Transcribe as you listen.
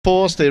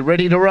Force, they're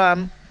ready to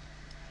run.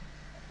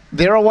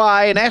 They're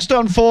away, and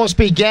Aston Force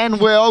began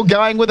well,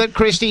 going with it.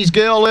 Christie's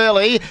Girl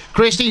early.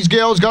 Christie's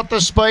Girl's got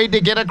the speed to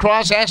get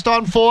across.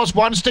 Aston Force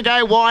wants to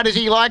go wide, as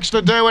he likes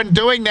to do, and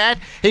doing that,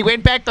 he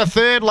went back to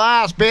third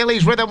last.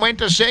 Bailey's Rhythm went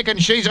to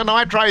second. She's a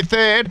Nitro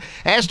third.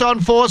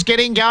 Aston Force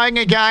getting going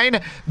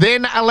again.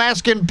 Then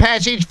Alaskan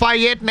Passage,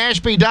 Fayette and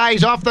Ashby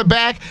Days off the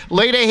back.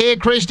 Leader here,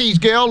 Christie's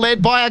Girl,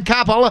 led by a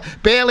couple.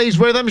 Bailey's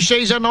Rhythm,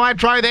 she's a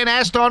Nitro. Then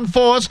Aston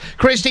Force.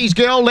 Christie's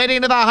Girl led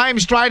into the home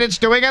straight. It's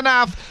doing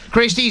enough.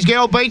 Christie's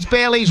Girl beats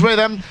Bailey's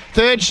Rhythm.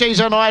 Third, she's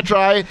a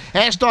Nitro.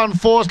 Aston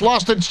Force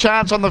lost its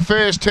chance on the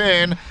first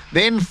turn.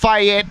 Then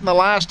Fayette and the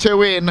last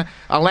two in,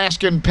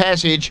 Alaskan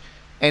Passage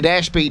and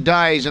Ashby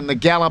Days, and the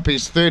gallop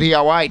is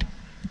 30.08.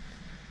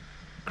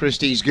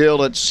 Christie's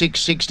Girl at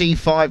 660,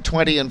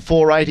 520 and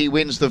 480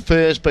 wins the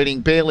first,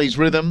 beating Bailey's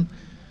Rhythm.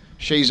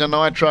 She's a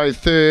Nitro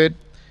third.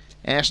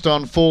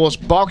 Aston Force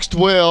boxed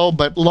well,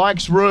 but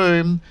likes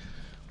room.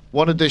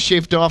 Wanted to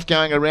shift off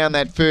going around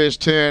that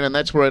first turn, and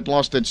that's where it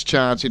lost its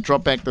chance. It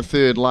dropped back to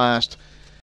third last.